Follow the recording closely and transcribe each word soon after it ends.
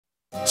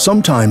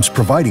Sometimes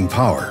providing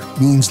power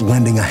means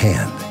lending a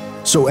hand.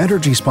 So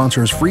Entergy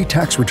sponsors free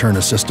tax return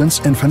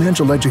assistance and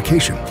financial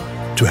education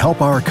to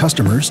help our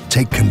customers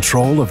take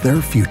control of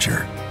their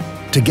future.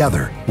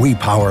 Together, we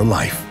power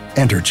life.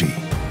 Entergy.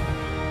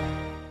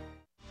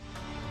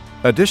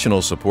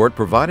 Additional support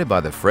provided by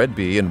the Fred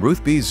B. and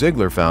Ruth B.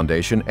 Ziegler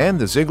Foundation and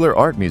the Ziegler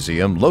Art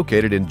Museum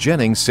located in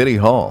Jennings City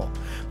Hall.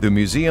 The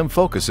museum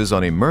focuses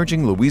on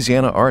emerging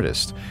Louisiana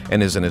artists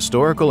and is an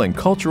historical and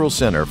cultural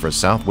center for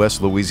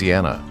Southwest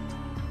Louisiana.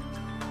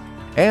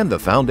 And the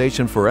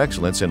Foundation for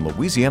Excellence in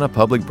Louisiana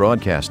Public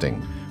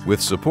Broadcasting,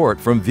 with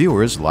support from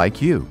viewers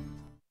like you.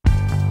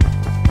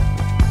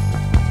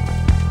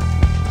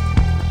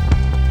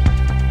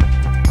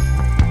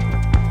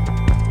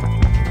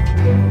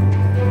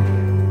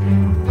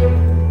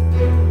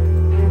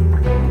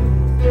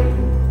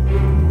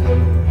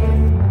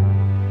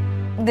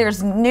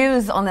 There's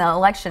news on the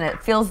election,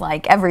 it feels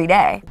like, every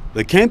day.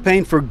 The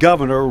campaign for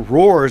governor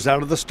roars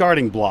out of the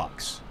starting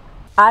blocks.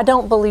 I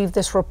don't believe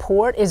this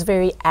report is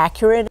very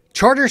accurate.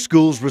 Charter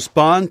schools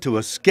respond to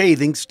a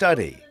scathing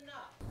study.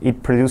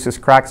 It produces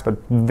cracks, but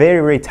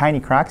very, very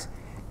tiny cracks.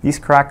 These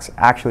cracks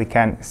actually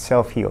can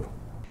self-heal.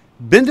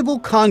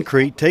 Bendable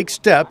concrete takes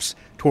steps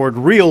toward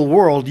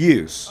real-world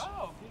use.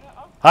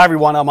 Hi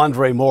everyone, I'm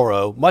Andre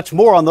Morrow. Much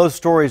more on those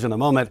stories in a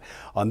moment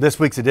on this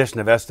week's edition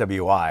of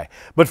SWI.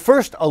 But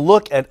first, a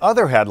look at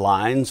other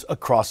headlines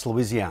across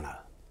Louisiana.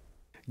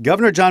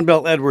 Governor John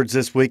Bel Edwards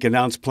this week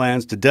announced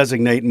plans to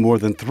designate more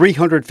than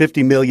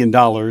 $350 million,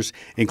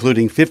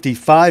 including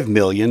 $55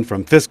 million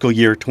from fiscal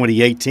year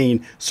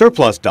 2018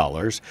 surplus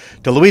dollars,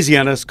 to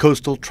Louisiana's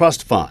Coastal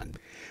Trust Fund.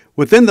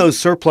 Within those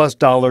surplus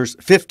dollars,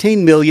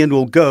 $15 million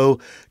will go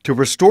to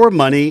restore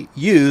money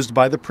used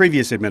by the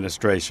previous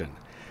administration.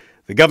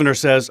 The governor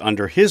says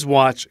under his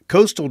watch,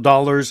 coastal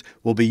dollars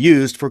will be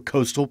used for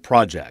coastal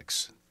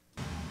projects.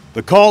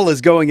 The call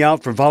is going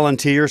out for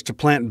volunteers to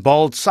plant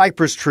bald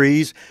cypress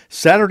trees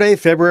Saturday,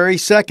 February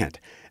 2nd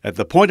at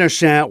the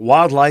Pointe-au-Chien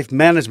Wildlife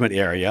Management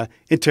Area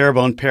in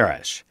Terrebonne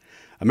Parish.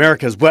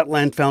 America's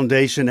Wetland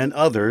Foundation and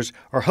others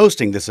are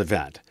hosting this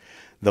event.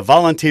 The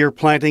volunteer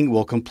planting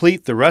will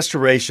complete the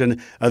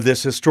restoration of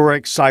this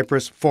historic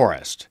cypress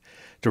forest.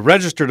 To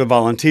register to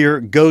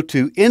volunteer, go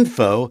to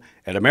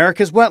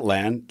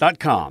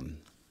info@americaswetland.com.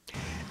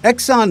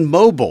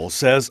 ExxonMobil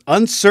says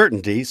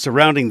uncertainty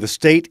surrounding the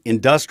state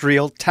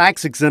industrial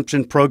tax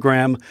exemption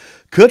program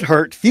could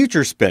hurt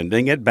future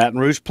spending at Baton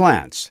Rouge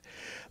plants.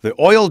 The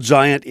oil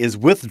giant is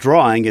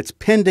withdrawing its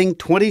pending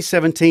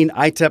 2017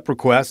 ITEP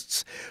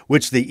requests,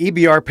 which the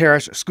EBR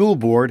Parish School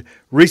Board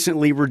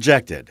recently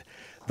rejected.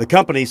 The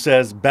company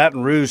says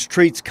Baton Rouge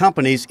treats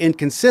companies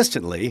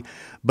inconsistently,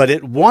 but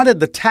it wanted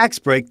the tax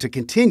break to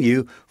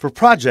continue for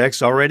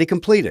projects already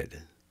completed.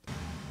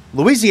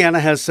 Louisiana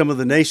has some of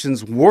the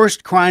nation's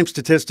worst crime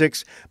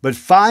statistics, but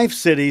 5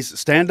 cities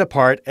stand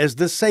apart as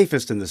the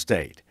safest in the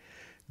state.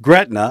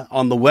 Gretna,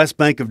 on the west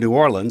bank of New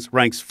Orleans,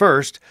 ranks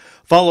first,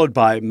 followed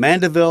by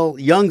Mandeville,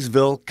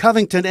 Youngsville,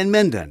 Covington, and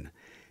Minden.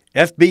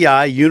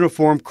 FBI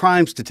uniform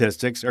crime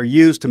statistics are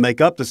used to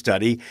make up the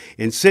study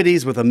in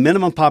cities with a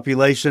minimum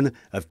population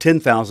of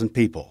 10,000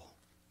 people.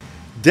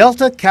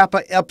 Delta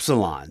Kappa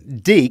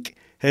Epsilon, DEEC,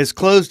 has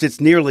closed its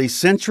nearly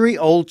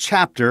century-old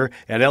chapter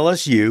at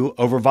LSU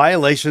over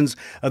violations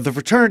of the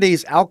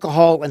fraternity's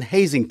alcohol and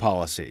hazing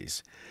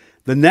policies.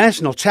 The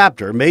national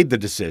chapter made the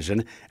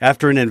decision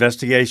after an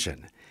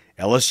investigation.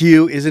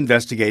 LSU is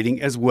investigating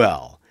as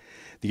well.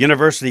 The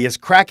university is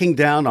cracking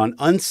down on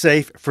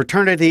unsafe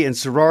fraternity and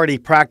sorority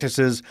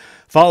practices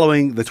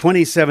following the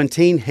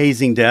 2017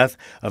 hazing death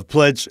of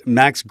pledge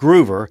Max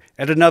Groover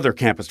at another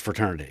campus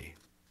fraternity.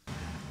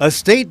 A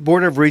State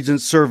Board of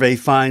Regents survey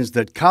finds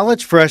that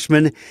college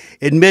freshmen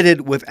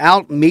admitted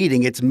without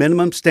meeting its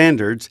minimum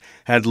standards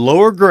had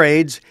lower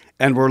grades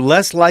and were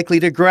less likely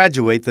to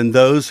graduate than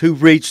those who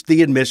reached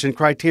the admission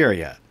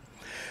criteria.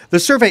 The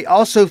survey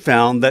also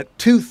found that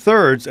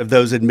 2/3 of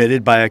those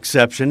admitted by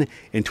exception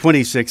in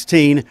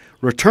 2016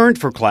 returned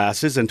for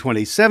classes in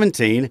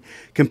 2017,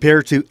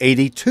 compared to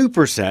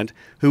 82%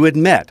 who had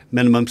met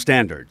minimum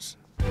standards.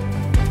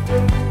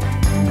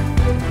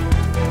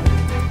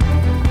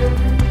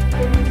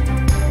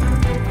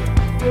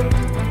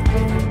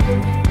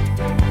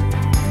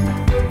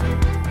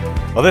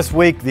 Well, this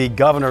week, the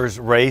governor's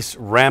race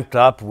ramped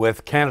up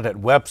with candidate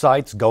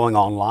websites going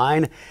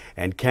online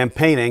and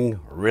campaigning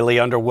really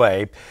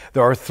underway.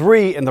 There are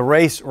 3 in the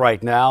race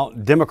right now: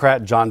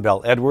 Democrat John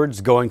Bel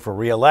Edwards going for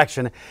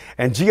re-election,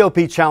 and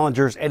GOP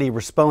challengers Eddie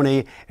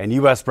Rispone and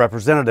U.S.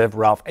 Representative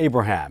Ralph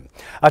Abraham.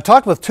 I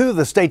talked with 2 of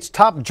the state's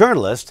top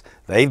journalists.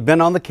 They've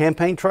been on the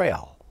campaign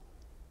trail.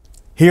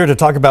 Here to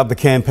talk about the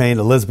campaign,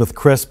 Elizabeth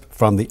Crisp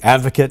from the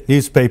Advocate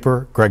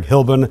newspaper, Greg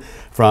Hilbin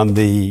from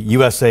the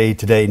USA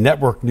Today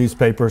network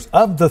newspapers.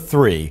 Of the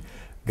 3,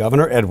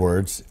 Governor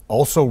Edwards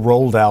also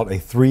rolled out a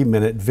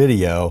 3-minute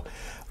video.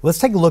 Let's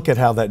take a look at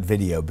how that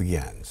video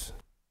begins.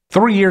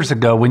 3 years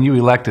ago, when you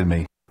elected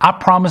me, I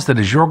promised that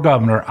as your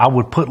governor, I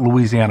would put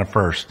Louisiana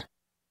first.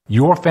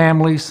 Your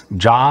families,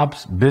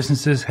 jobs,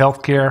 businesses,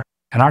 health care,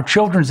 and our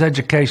children's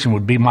education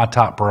would be my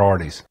top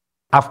priorities.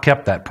 I've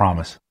kept that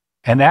promise.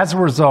 And as a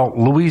result,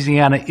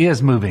 Louisiana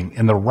is moving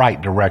in the right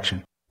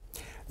direction.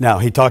 Now,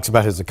 he talks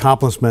about his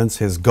accomplishments,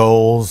 his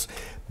goals,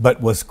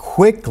 but was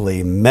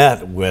quickly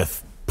met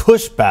with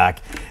pushback,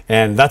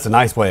 and that's a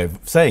nice way of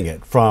saying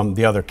it, from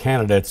the other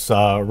candidates.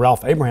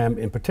 Ralph Abraham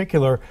in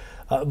particular,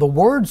 the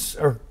words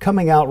are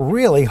coming out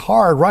really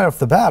hard right off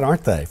the bat,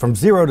 aren't they? From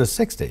 0 to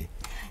 60.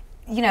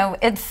 You know,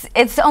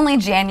 it's only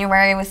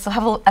January. We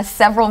still have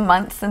several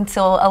months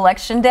until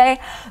Election Day,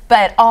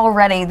 but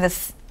already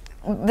this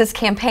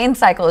campaign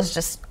cycle is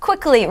just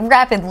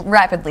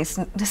rapidly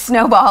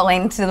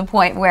snowballing to the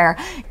point where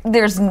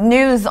there's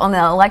news on the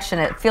election,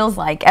 it feels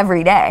like,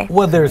 every day.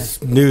 Well,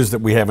 there's news that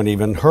we haven't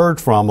even heard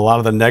from. A lot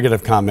of the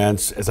negative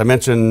comments, as I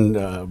mentioned,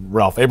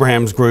 Ralph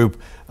Abraham's group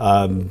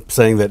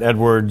saying that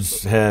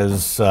Edwards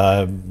has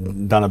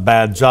done a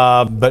bad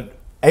job, but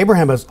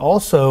Abraham has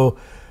also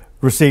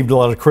received a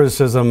lot of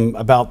criticism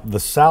about the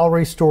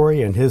salary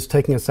story and his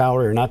taking a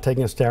salary or not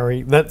taking a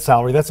salary. That's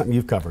something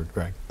you've covered,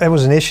 Greg. That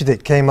was an issue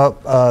that came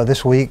up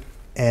this week,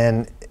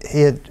 and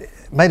he had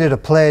made it a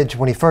pledge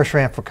when he first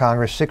ran for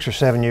Congress 6 or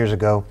 7 years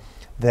ago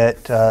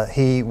that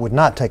he would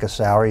not take a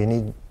salary,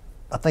 and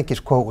I think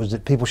his quote was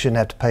that people shouldn't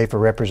have to pay for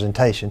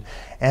representation.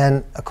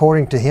 And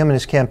according to him and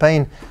his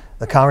campaign,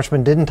 the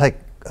congressman didn't take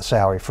a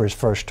salary for his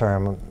first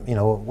term,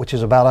 which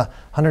is about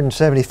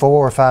 $174,000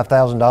 or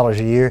 $5,000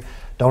 a year.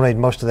 Donated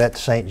most of that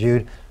to St.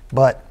 Jude,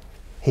 but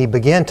he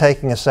began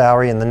taking a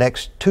salary in the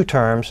next 2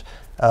 terms.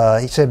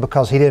 He said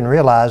because he didn't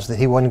realize that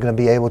he wasn't going to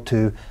be able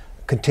to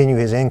continue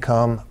his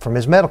income from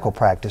his medical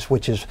practice,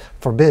 which is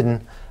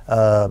forbidden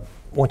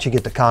once you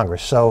get to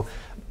Congress. So,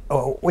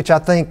 which I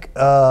think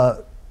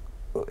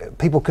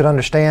people could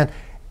understand,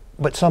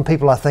 but some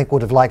people I think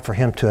would have liked for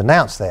him to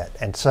announce that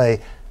and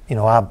say,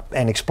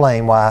 and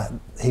explain why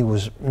he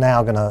was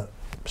now going to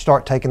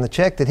start taking the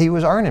check that he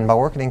was earning by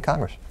working in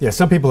Congress. Yeah,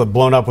 some people have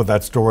blown up with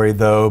that story,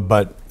 though,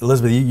 but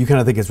Elizabeth, you kind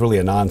of think it's really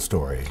a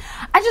non-story.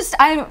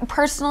 I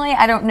personally,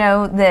 I don't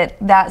know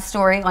that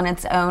story on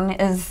its own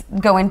is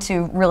going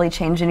to really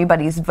change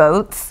anybody's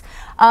votes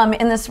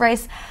in this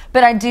race,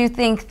 but I do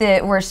think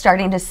that we're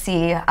starting to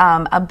see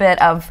a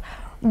bit of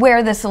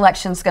where this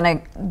election's going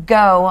to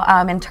go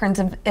in terms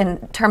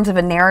of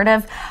a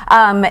narrative.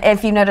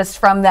 If you noticed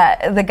from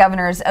the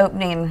governor's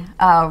opening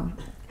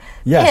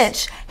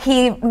pitch,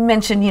 he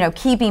mentioned,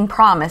 keeping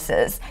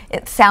promises.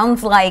 It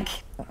sounds like,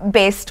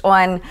 based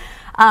on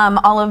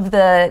all of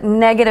the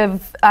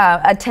negative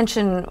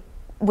attention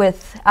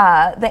with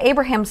the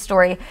Abraham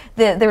story,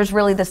 that there's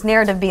really this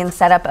narrative being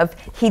set up of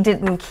he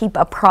didn't keep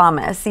a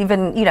promise.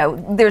 Even,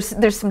 there's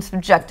some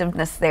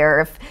subjectiveness there.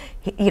 If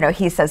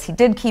he says he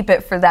did keep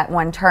it for that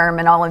one term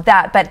and all of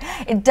that, but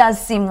it does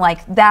seem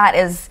like that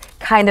is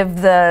kind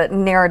of the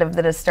narrative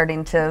that is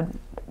starting to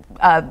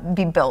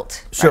be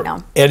built right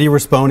now. Eddie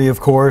Rispone, of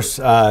course,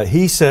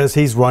 he says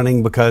he's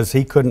running because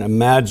he couldn't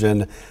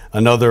imagine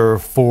another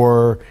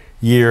 4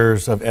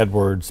 years of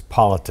Edwards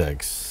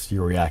politics.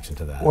 Your reaction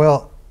to that?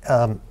 Well,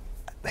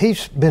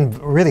 he's been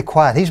really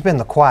quiet. He's been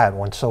the quiet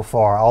one so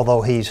far,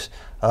 although he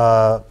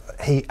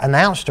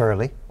announced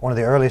early, one of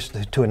the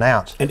earliest to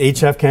announce. And each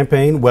have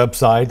campaign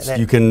websites.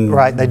 You can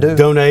they do.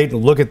 Donate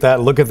and look at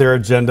that, look at their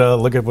agenda,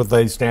 look at what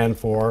they stand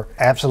for.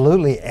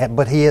 Absolutely,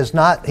 but he's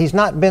not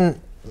been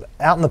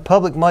out in the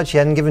public much. He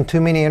hadn't given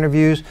too many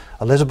interviews.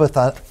 Elizabeth,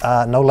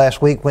 I know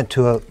last week, went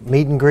to a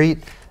meet and greet,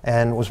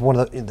 and it's one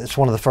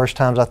of the first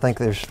times I think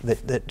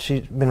that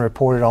she's been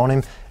reported on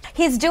him.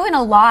 He's doing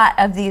a lot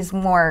of these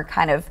more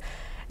kind of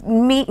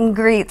meet and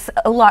greets,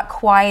 a lot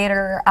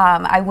quieter.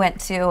 I went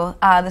to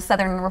the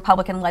Southern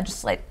Republican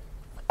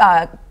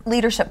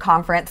Leadership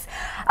Conference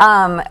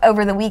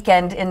over the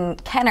weekend in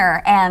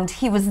Kenner, and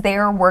he was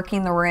there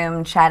working the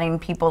room, chatting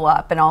people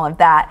up and all of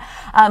that.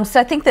 So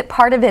I think that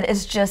part of it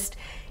is just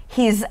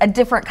he's a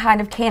different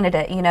kind of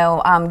candidate.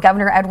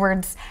 Governor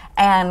Edwards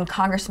and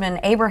Congressman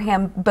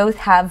Abraham both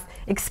have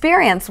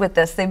experience with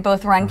this. They've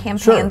both run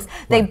campaigns. Sure.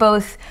 They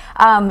both,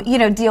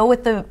 deal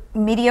with the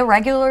media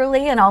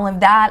regularly and all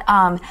of that.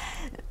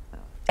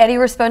 Eddie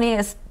Rispone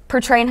is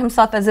portraying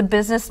himself as a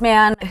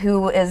businessman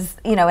who is,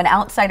 an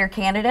outsider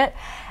candidate.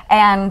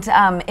 And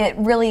it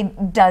really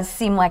does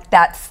seem like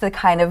that's the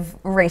kind of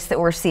race that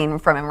we're seeing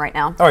from him right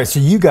now. All right, so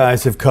you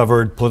guys have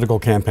covered political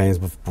campaigns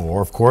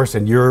before, of course,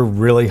 and you're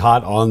really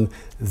hot on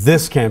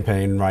this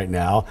campaign right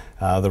now,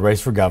 the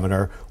race for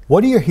governor.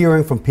 What are you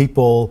hearing from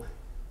people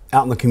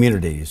out in the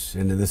communities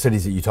and in the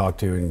cities that you talk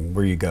to and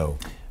where you go?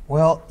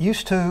 Well,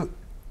 used to,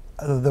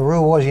 the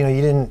rule was, you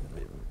didn't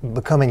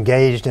become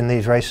engaged in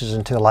these races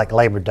until like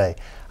Labor Day.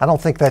 I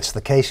don't think that's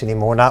the case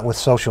anymore, not with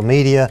social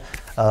media,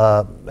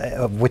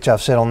 which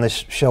I've said on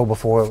this show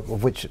before,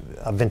 which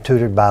I've been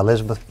tutored by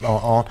Elizabeth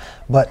on.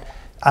 But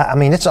I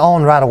mean, it's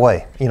on right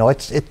away.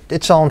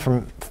 It's on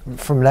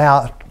from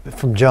now,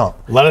 from jump.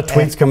 A lot of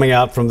tweets coming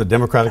out from the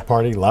Democratic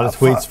Party, a lot of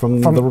tweets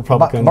from the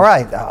Republicans.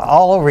 Right,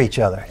 all over each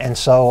other. And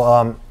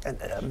so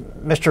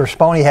Mr.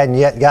 Rispone hadn't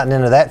yet gotten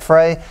into that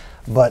fray,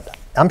 but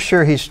I'm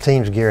sure his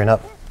team's gearing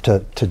up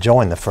to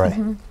join the fray.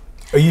 Mm-hmm.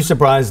 Are you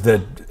surprised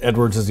that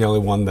Edwards is the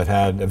only one that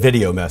had a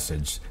video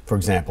message, for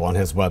example, on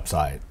his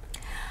website?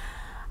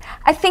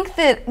 I think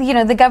that, you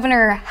know, the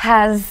governor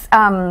has,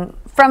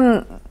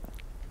 from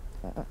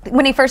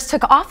when he first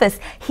took office,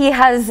 he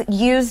has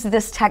used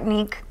this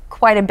technique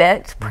quite a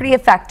bit, pretty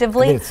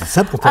effectively. I mean, it's a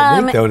simple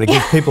technique, though, and it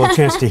gives people a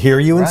chance to hear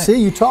you and see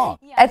you talk.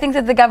 I think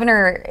that the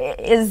governor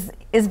is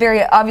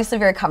very, obviously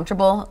very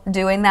comfortable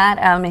doing that,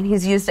 and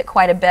he's used it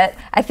quite a bit.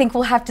 I think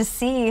we'll have to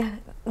see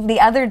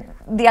the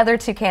other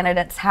two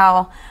candidates,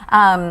 how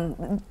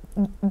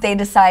they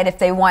decide if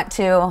they want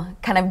to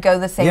kind of go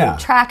the same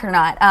track or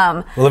not.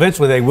 Well,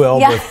 eventually they will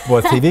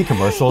with TV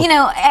commercials. You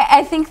know,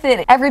 I think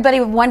that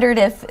everybody wondered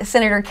if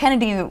Senator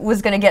Kennedy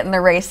was going to get in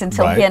the race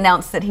until he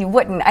announced that he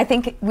wouldn't. I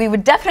think we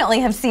would definitely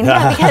have seen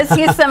him because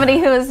he's somebody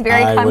who is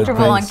very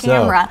comfortable on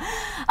camera.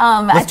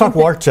 Let's talk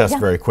war chest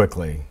very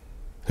quickly.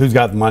 Who's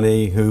got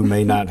money, who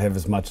may not have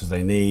as much as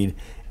they need,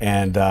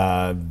 and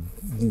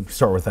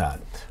start with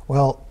that.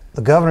 Well,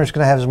 the governor's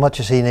going to have as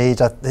much as he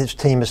needs. His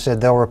team has said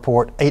they'll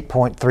report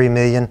 $8.3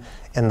 million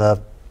in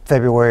the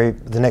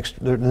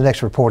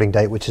next reporting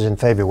date, which is in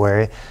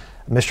February.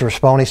 Mr.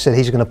 Rispone said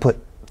he's going to put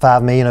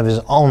 $5 million of his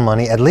own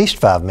money, at least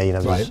 $5 million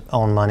of his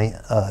own money,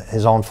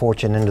 his own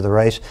fortune into the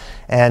race.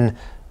 And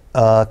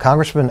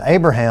Congressman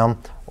Abraham,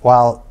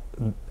 while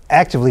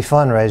actively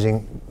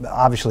fundraising,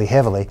 obviously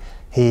heavily,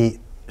 he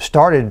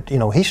started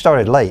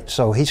late,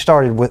 so he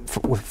started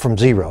from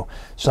zero.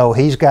 So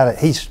he's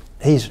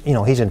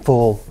in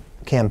full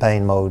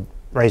campaign mode,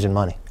 raising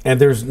money.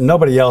 And there's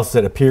nobody else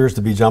that appears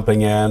to be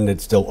jumping in.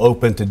 It's still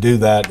open to do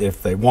that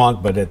if they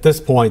want, but at this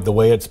point, the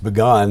way it's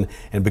begun,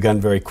 and begun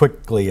very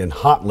quickly and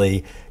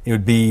hotly, it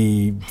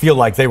would feel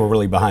like they were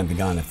really behind the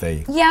gun if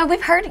they... Yeah,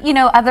 we've heard, you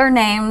know, other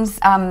names,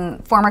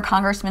 former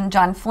Congressman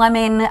John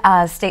Fleming,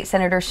 State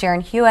Senator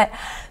Sharon Hewitt,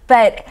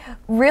 but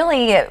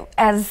really,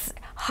 as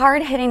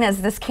hard-hitting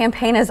as this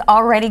campaign is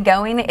already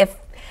going, if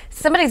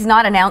somebody's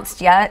not announced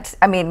yet,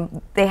 I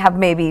mean, they have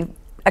maybe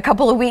a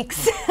couple of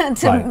weeks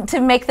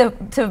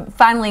to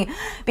finally,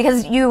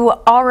 because you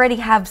already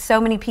have so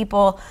many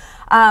people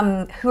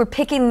who are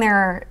picking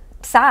their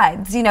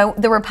sides. You know,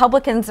 the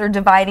Republicans are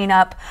dividing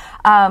up.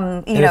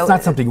 It's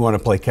not something you want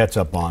to play catch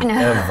up on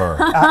ever.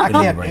 I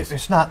can't.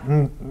 It's not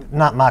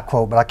my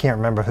quote, but I can't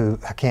remember who.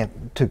 I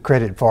can't take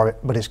credit for it.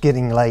 But it's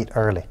getting late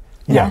early.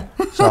 Yeah.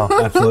 So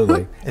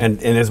absolutely.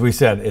 And as we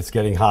said, it's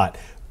getting hot.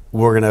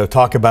 We're going to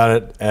talk about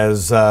it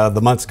as the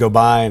months go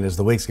by and as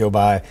the weeks go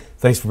by.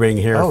 Thanks for being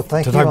here to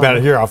talk about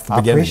it here off the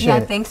beginning.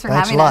 Appreciate it. Thanks for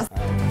having us.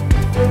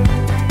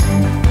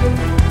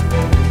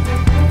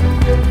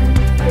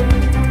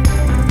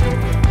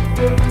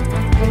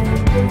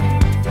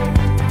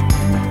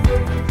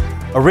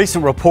 A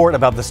recent report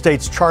about the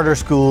state's charter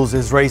schools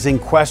is raising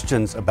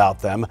questions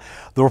about them.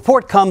 The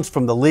report comes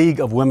from the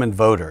League of Women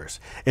Voters.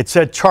 It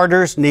said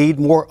charters need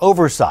more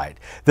oversight,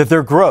 that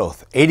their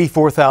growth,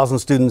 84,000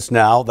 students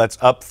now, that's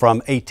up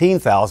from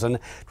 18,000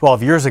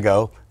 12 years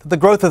ago, that the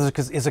growth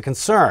is a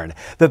concern,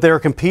 that they are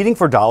competing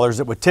for dollars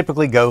that would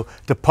typically go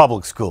to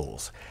public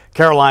schools.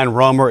 Caroline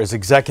Roemer is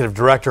Executive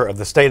Director of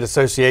the State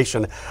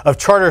Association of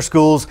Charter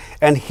Schools,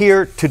 and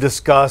here to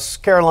discuss.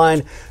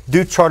 Caroline,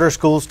 do charter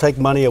schools take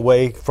money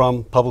away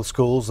from public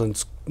schools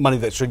and money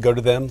that should go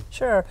to them?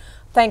 Sure.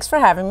 Thanks for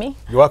having me.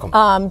 You're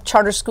welcome.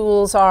 Charter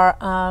schools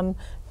are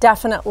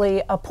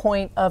definitely a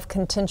point of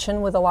contention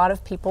with a lot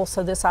of people,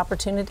 so this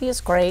opportunity is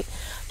great.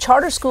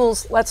 Charter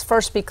schools, let's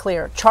first be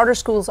clear, charter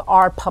schools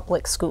are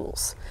public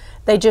schools.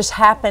 They just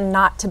happen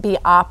not to be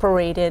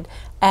operated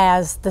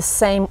as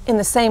in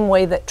the same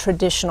way that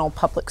traditional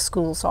public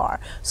schools are.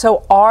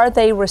 So are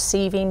they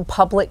receiving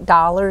public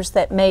dollars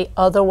that may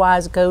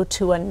otherwise go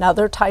to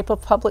another type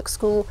of public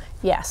school?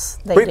 Yes,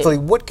 they do. Briefly,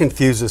 what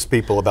confuses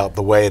people about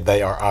the way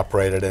they are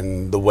operated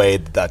and the way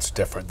that's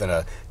different than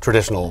a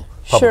traditional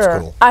public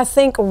school? I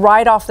think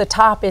right off the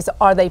top is,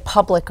 are they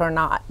public or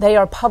not? They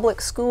are public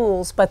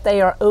schools, but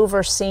they are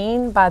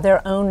overseen by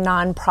their own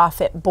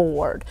nonprofit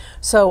board.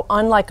 So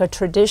unlike a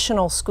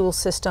traditional school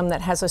system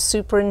that has a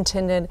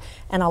superintendent,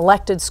 an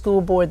elected school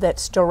board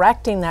that's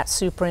directing that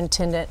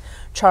superintendent,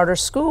 charter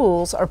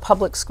schools are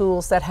public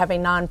schools that have a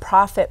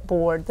nonprofit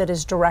board that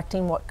is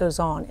directing what goes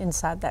on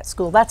inside that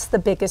school. That's the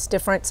biggest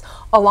difference,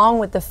 along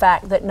with the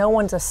fact that no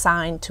one's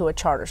assigned to a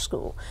charter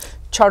school.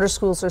 Charter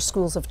schools are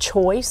schools of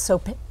choice,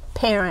 so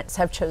parents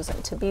have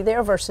chosen to be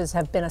there versus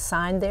have been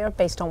assigned there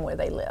based on where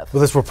they live. Well,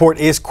 this report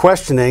is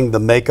questioning the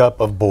makeup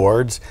of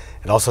boards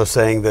and also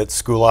saying that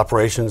school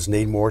operations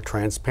need more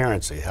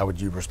transparency. How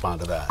would you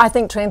respond to that? I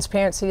think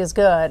transparency is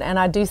good, and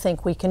I do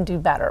think we can do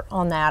better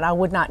on that. I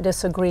would not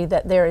disagree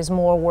that there is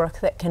more work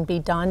that can be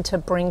done to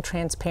bring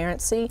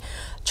transparency.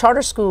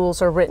 Charter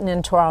schools are written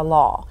into our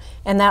law,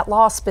 and that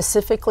law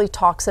specifically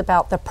talks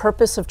about the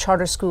purpose of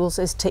charter schools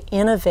is to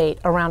innovate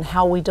around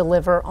how we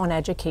deliver on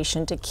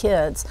education to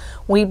kids.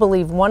 We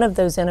believe one of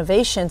those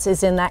innovations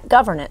is in that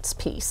governance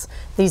piece.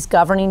 These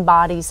governing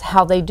bodies,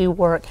 how they do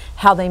work,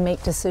 how they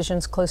make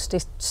decisions close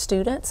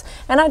students.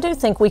 And I do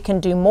think we can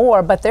do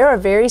more, but there are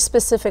very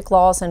specific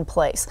laws in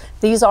place.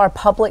 These are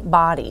public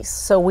bodies,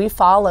 so we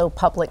follow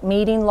public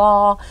meeting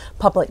law,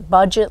 public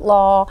budget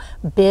law,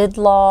 bid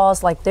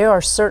laws. Like, there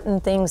are certain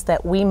things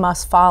that we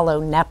must follow: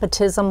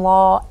 nepotism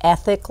law,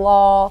 ethic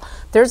law.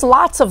 There's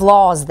lots of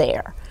laws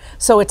there.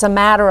 So it's a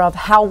matter of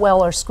how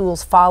well are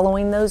schools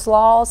following those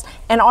laws,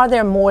 and are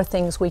there more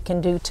things we can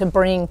do to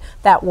bring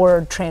that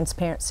word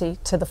transparency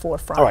to the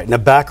forefront. All right, now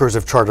backers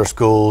of charter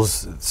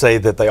schools say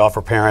that they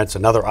offer parents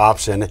another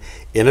option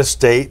in a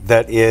state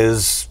that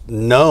is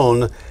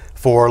known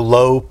for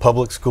low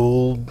public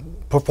school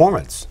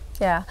performance.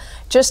 Yeah,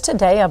 just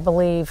today I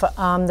believe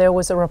there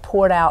was a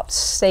report out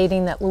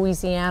stating that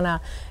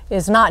Louisiana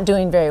is not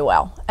doing very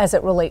well as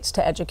it relates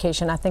to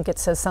education. I think it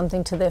says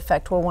something to the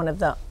effect we're one of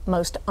the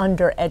most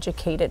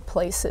undereducated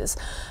places.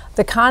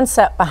 The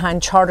concept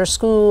behind charter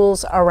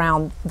schools,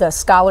 around the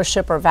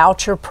scholarship or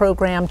voucher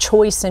program,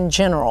 choice in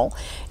general,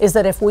 is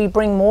that if we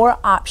bring more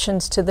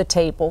options to the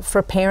table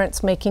for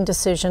parents making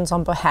decisions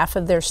on behalf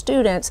of their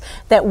students,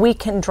 that we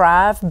can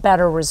drive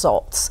better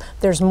results.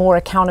 There's more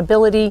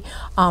accountability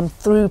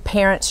through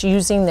parents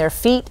using their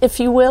feet, if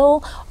you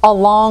will,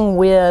 along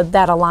with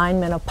that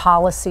alignment of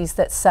policies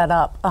that set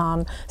up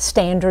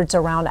standards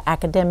around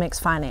academics,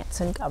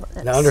 finance, and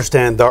governance. Now,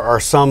 understand there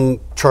are some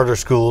charter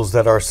schools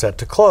that are set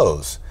to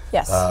close.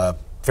 Yes.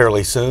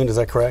 Fairly soon, is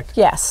that correct?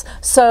 Yes.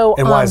 So,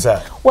 and why is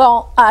that?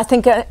 Well, I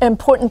think an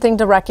important thing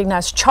to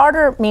recognize: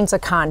 charter means a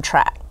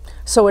contract.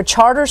 So a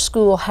charter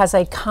school has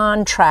a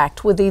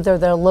contract with either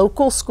their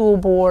local school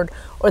board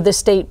or the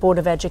state board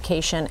of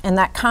education, and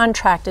that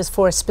contract is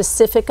for a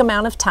specific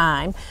amount of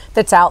time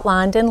that's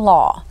outlined in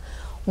law.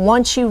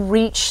 Once you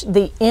reach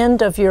the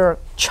end of your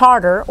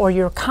charter or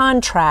your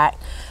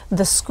contract,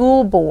 the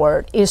school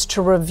board is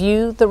to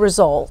review the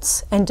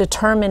results and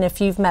determine if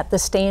you've met the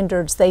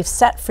standards they've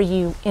set for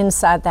you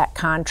inside that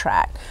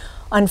contract.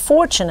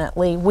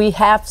 Unfortunately, we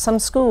have some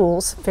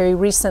schools, very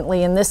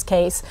recently in this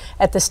case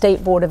at the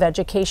State Board of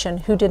Education,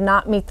 who did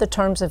not meet the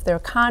terms of their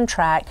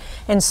contract,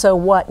 and so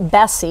what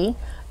Bessie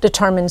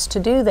determines to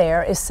do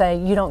there is say,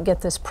 you don't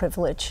get this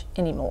privilege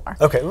anymore.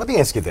 Okay, let me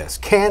ask you this.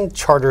 Can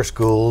charter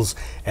schools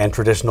and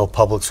traditional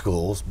public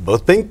schools,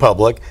 both being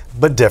public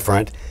but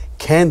different,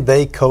 can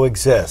they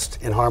coexist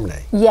in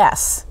harmony?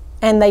 Yes,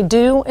 and they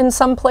do in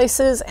some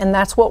places, and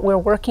that's what we're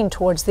working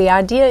towards. The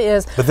idea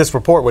is... But this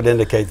report would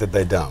indicate that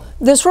they don't.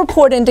 This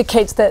report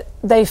indicates that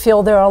they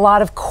feel there are a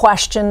lot of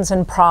questions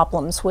and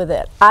problems with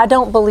it. I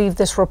don't believe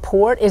this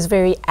report is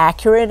very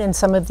accurate in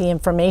some of the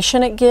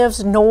information it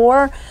gives,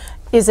 nor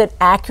is it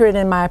accurate,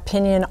 in my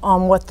opinion,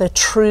 on what the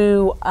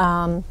true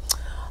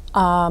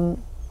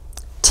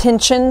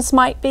tensions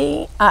might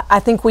be. I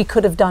think we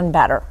could have done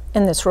better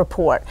in this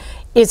report.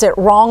 Is it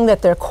wrong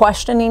that they're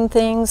questioning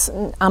things?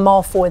 I'm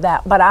all for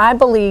that. But I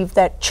believe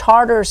that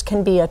charters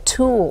can be a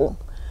tool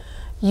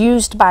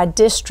used by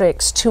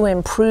districts to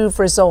improve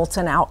results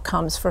and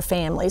outcomes for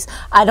families.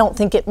 I don't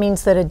think it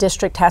means that a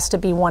district has to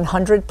be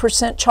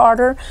 100%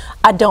 charter.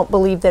 I don't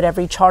believe that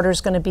every charter is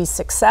going to be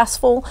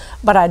successful,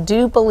 but I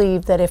do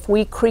believe that if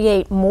we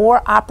create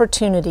more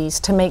opportunities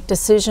to make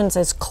decisions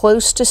as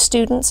close to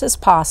students as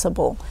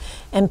possible,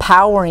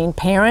 empowering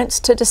parents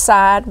to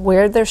decide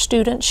where their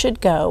students should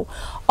go,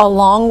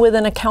 along with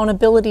an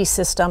accountability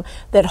system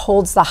that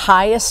holds the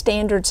highest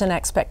standards and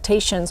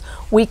expectations,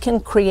 we can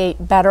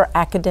create better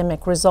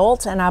academic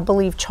results, and I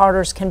believe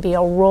charters can be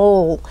a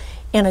role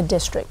in a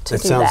district to do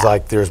that. It sounds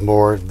like there's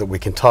more that we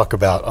can talk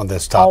about on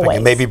this topic. Always.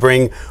 And maybe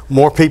bring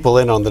more people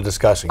in on the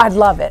discussion. I'd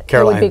love it.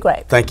 Caroline, it would be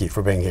great. Thank you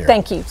for being here.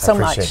 Thank you so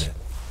much. Appreciate it.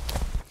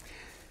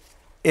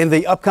 In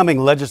the upcoming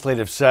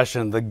legislative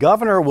session, the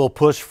governor will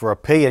push for a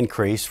pay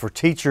increase for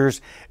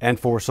teachers and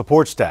for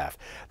support staff.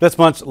 This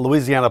month's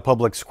Louisiana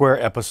Public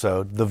Square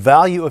episode, The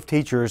Value of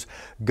Teachers,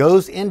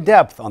 goes in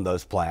depth on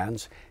those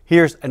plans.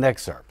 Here's an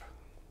excerpt.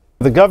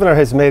 The governor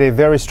has made a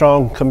very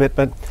strong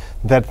commitment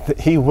that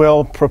he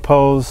will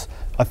propose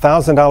a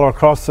 $1,000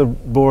 across the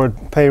board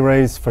pay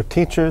raise for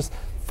teachers,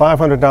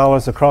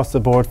 $500 across the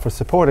board for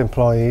support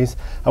employees.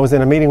 I was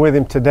in a meeting with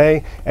him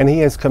today, and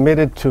he is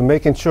committed to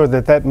making sure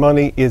that that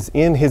money is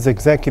in his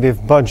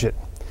executive budget,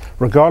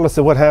 regardless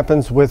of what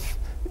happens with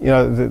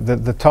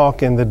the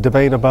talk and the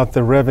debate about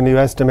the revenue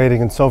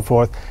estimating and so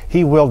forth.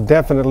 He will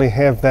definitely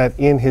have that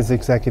in his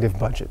executive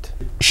budget.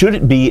 Should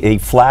it be a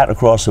flat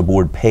across the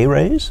board pay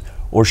raise,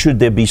 or should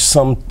there be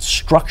some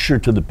structure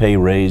to the pay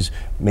raise,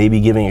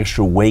 maybe giving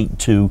extra weight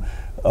to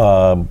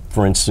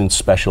for instance,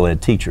 special ed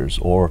teachers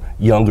or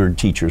younger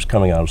teachers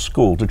coming out of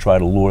school to try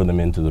to lure them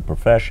into the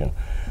profession?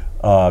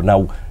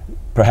 Now,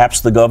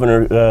 perhaps the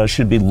governor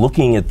should be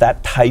looking at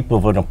that type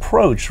of an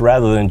approach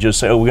rather than just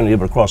say, oh, we're going to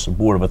give it across the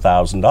board of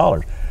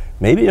 $1,000.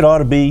 Maybe it ought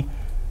to be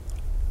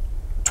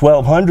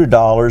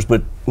 $1,200,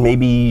 but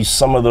maybe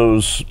some of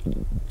those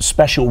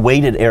special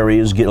weighted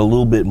areas get a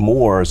little bit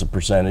more as a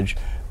percentage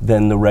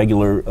than the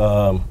regular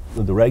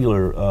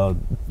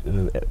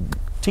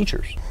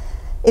teachers.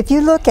 If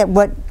you look at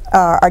what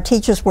our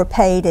teachers were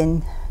paid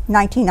in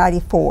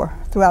 1994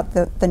 throughout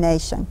the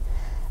nation,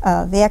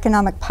 The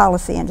Economic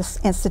Policy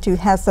Institute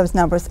has those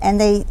numbers, and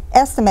they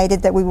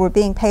estimated that we were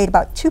being paid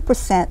about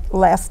 2%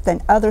 less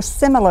than other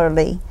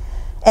similarly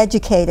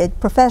educated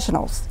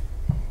professionals.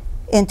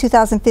 In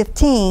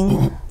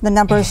 2015, the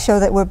numbers show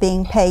that we're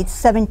being paid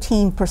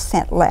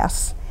 17%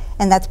 less,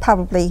 and that's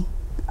probably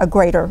a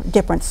greater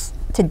difference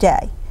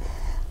today.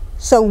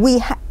 So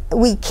we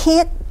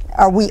can't,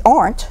 or we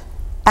aren't,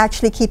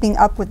 actually keeping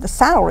up with the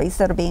salaries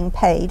that are being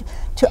paid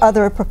to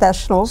other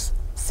professionals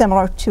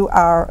similar to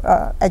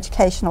our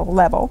educational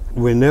level.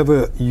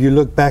 Whenever you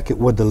look back at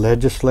what the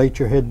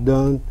legislature had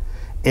done,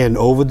 and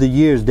over the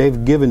years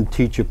they've given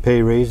teacher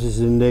pay raises,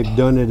 and they've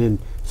done it in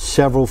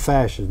several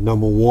fashions.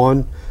 Number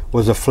one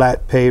was a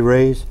flat pay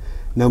raise.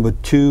 Number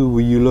two,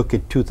 when you look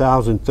at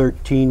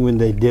 2013 when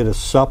they did a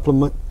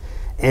supplement,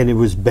 and it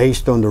was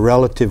based on the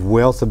relative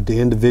wealth of the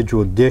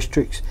individual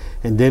districts,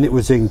 and then it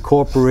was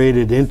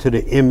incorporated into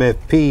the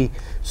MFP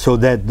so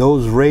that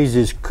those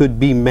raises could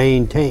be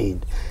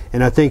maintained.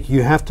 And I think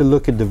you have to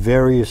look at the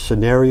various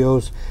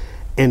scenarios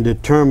and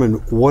determine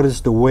what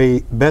is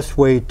the best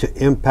way to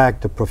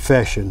impact the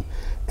profession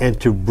and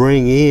to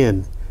bring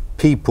in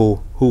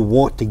people who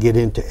want to get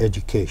into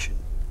education.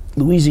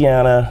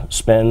 Louisiana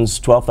spends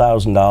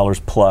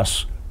 $12,000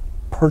 plus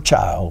per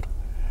child,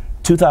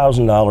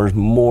 $2,000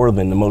 more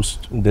than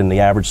the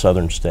average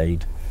southern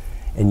state,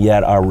 and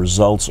yet our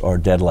results are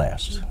dead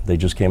last. They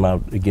just came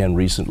out again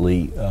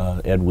recently.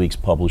 Ed Weeks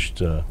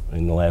published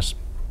in the last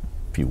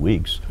few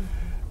weeks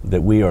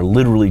that we are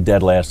literally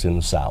dead last in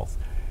the South.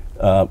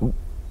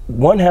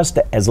 One has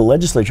to, as a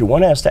legislature,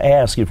 one has to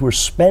ask if we're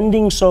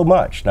spending so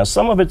much. Now,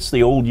 some of it's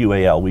the old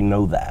UAL, we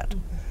know that.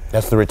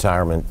 That's the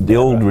retirement. The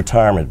old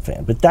retirement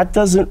fund, but that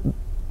doesn't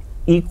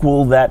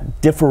equal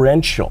that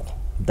differential.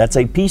 That's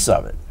a piece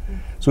of it.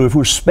 So if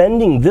we're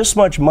spending this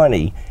much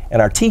money,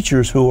 and our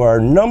teachers, who are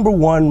number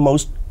one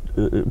most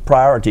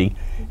priority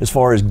as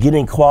far as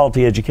getting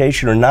quality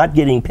education, are not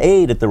getting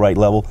paid at the right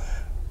level,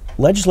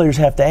 legislators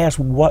have to ask,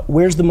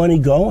 where's the money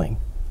going?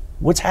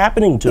 What's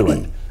happening to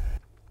it?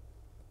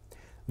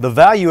 The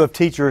Value of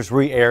Teachers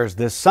re-airs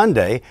this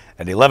Sunday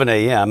at 11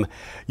 a.m.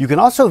 You can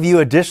also view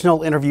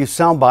additional interview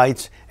sound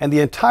bites and the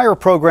entire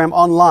program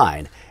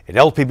online at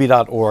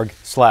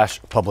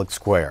lpb.org/public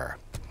square.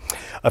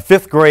 A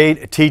fifth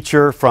grade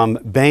teacher from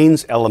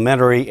Baines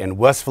Elementary in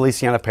West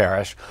Feliciana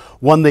Parish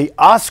won the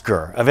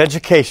Oscar of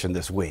Education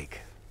this week.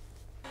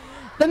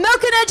 The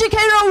Milken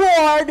Educator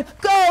Award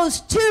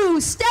goes to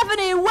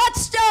Stephanie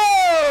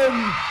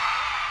Whetstone.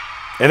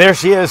 And there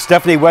she is.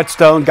 Stephanie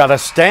Whetstone got a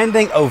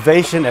standing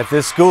ovation at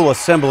this school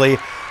assembly,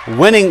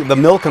 winning the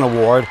Milken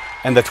Award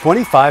and the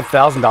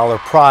 $25,000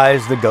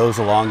 prize that goes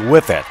along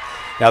with it.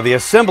 Now, the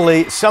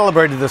assembly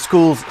celebrated the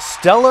school's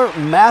stellar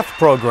math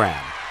program.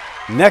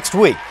 Next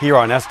week here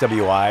on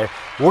SWI,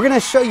 we're going to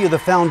show you the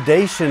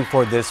foundation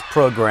for this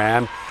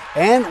program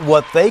and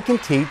what they can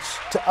teach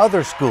to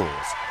other schools.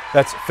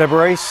 That's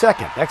February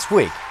 2nd, next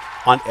week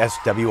on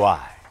SWI.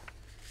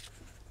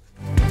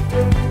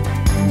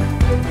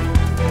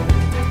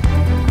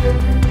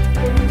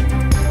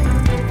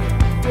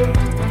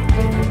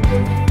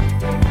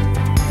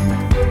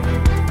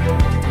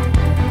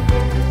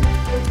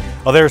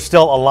 Well, there's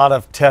still a lot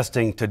of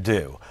testing to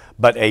do,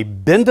 but a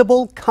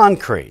bendable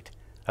concrete,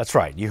 that's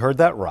right, you heard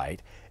that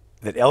right,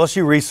 that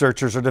LSU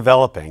researchers are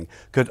developing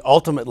could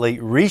ultimately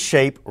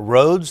reshape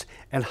roads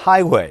and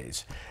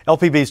highways.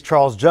 LPB's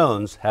Charles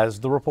Jones has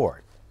the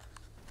report.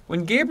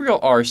 When Gabriel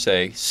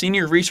Arce,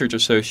 Senior Research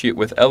Associate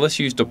with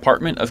LSU's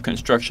Department of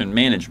Construction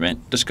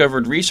Management,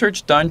 discovered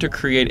research done to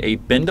create a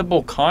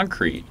bendable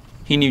concrete,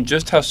 he knew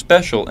just how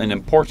special and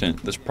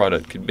important this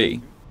product could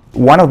be.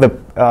 One of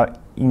the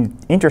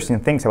interesting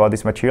things about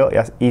this material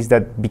is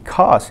that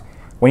because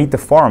when it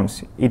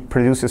deforms, it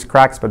produces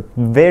cracks, but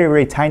very,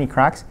 very tiny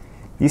cracks.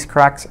 These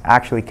cracks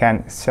actually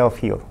can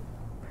self-heal.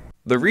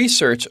 The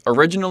research,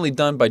 originally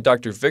done by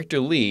Dr. Victor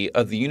Lee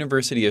of the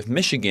University of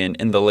Michigan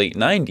in the late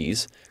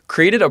 90s,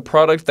 created a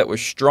product that was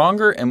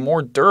stronger and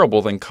more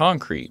durable than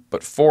concrete,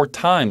 but 4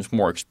 times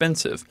more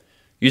expensive.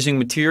 Using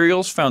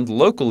materials found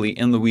locally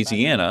in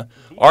Louisiana,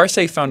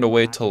 Arce found a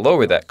way to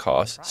lower that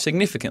cost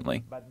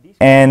significantly.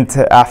 And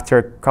after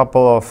a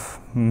couple of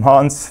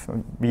months,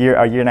 a year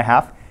and a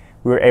half,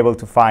 we were able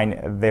to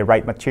find the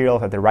right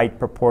materials at the right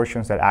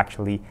proportions that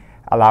actually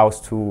allows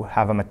to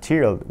have a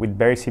material with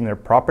very similar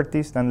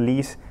properties than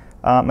Lee's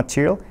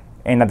material,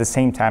 and at the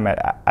same time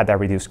at a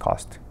reduced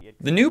cost.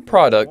 The new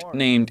product,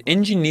 named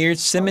Engineered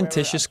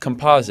Cementitious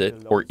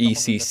Composite, or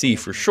ECC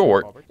for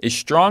short, is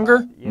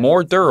stronger,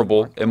 more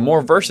durable, and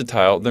more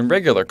versatile than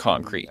regular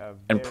concrete,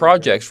 and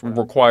projects will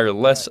require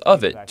less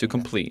of it to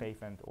complete.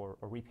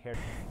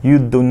 You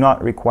do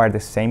not require the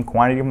same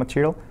quantity of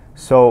material,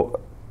 so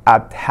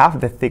at half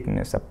the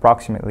thickness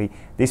approximately,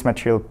 this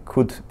material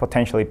could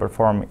potentially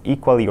perform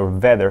equally or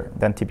better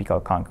than typical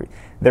concrete.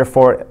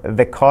 Therefore,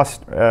 the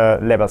cost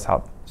levels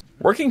out.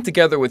 Working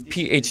together with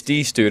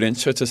PhD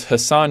students such as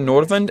Hassan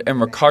Norvand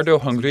and Ricardo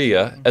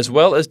Hungria, as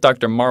well as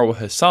Dr. Marwa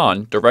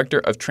Hassan, Director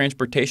of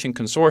Transportation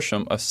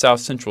Consortium of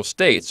South Central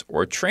States,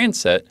 or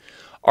Transit,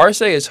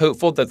 RSA is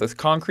hopeful that the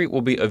concrete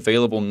will be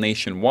available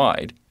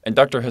nationwide, and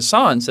Dr.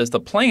 Hassan says the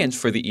plans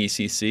for the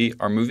ECC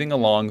are moving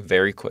along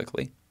very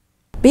quickly.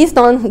 Based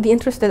on the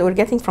interest that we're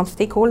getting from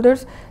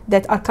stakeholders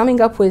that are coming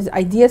up with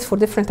ideas for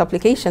different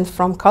applications,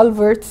 from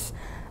culverts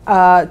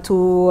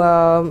to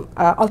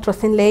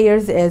ultra-thin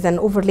layers as an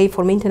overlay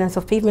for maintenance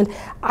of pavement,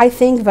 I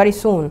think very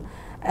soon,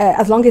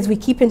 as long as we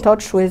keep in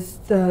touch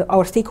with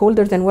our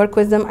stakeholders and work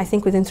with them, I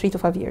think within 3 to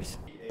 5 years.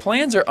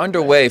 Plans are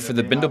underway for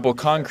the bendable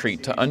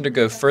concrete to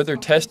undergo further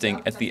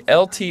testing at the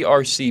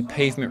LTRC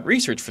Pavement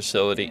Research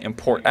Facility in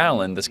Port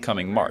Allen this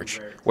coming March,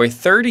 where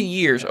 30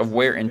 years of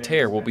wear and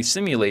tear will be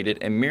simulated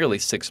in merely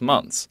 6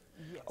 months.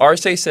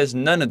 RSA says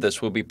none of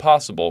this will be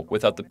possible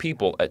without the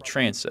people at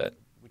Transit.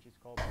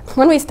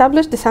 When we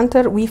established the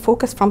center, we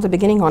focused from the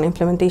beginning on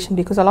implementation,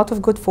 because a lot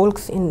of good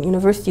folks in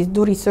universities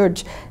do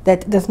research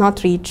that does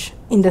not reach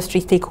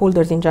industry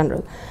stakeholders in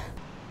general.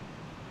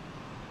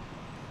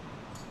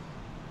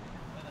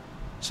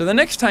 So the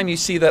next time you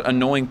see that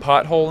annoying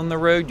pothole in the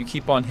road you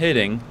keep on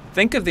hitting,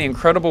 think of the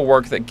incredible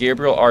work that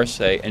Gabriel Arce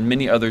and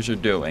many others are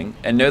doing,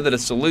 and know that a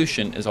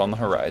solution is on the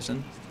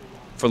horizon.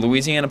 For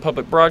Louisiana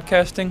Public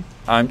Broadcasting,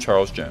 I'm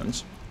Charles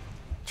Jones.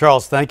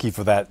 Charles, thank you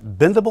for that.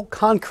 Bendable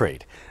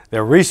concrete.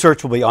 Their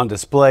research will be on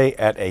display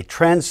at a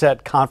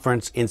Transit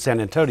conference in San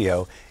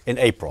Antonio in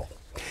April.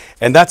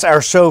 And that's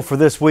our show for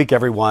this week,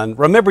 everyone.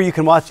 Remember, you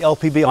can watch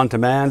LPB On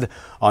Demand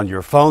on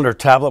your phone or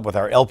tablet with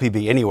our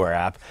LPB Anywhere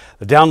app.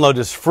 The download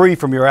is free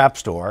from your app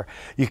store.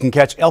 You can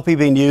catch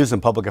LPB news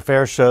and public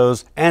affairs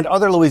shows and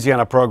other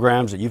Louisiana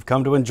programs that you've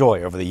come to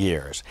enjoy over the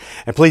years.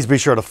 And please be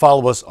sure to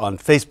follow us on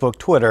Facebook,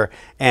 Twitter,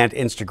 and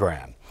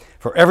Instagram.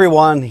 For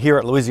everyone here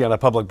at Louisiana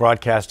Public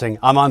Broadcasting,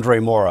 I'm Andre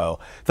Morrow.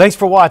 Thanks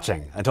for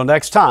watching. Until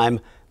next time,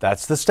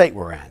 that's the state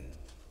we're in.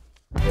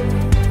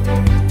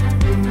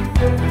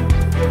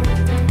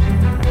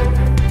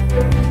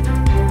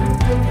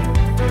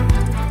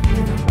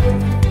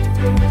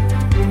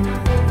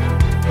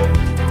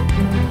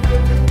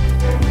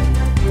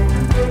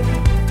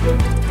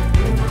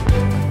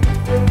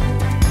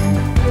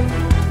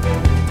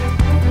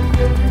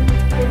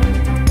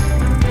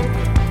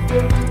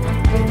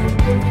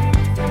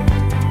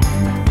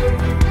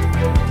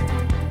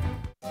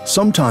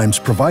 Sometimes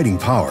providing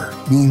power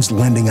means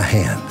lending a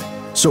hand.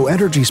 So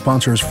Entergy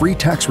sponsors free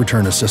tax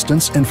return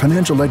assistance and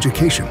financial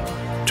education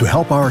to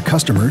help our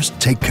customers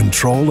take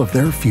control of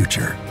their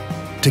future.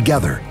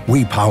 Together,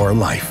 we power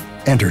life.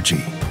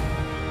 Entergy.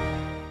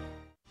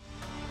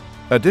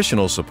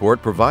 Additional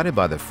support provided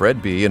by the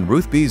Fred B. and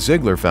Ruth B.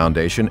 Ziegler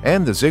Foundation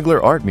and the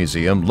Ziegler Art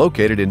Museum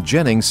located in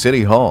Jennings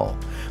City Hall.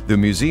 The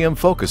museum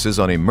focuses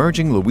on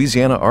emerging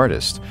Louisiana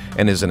artists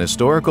and is an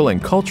historical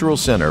and cultural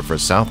center for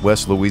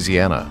Southwest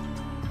Louisiana.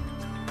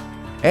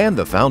 And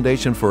the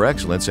Foundation for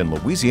Excellence in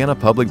Louisiana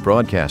Public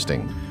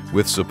Broadcasting,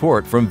 with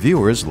support from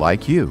viewers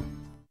like you.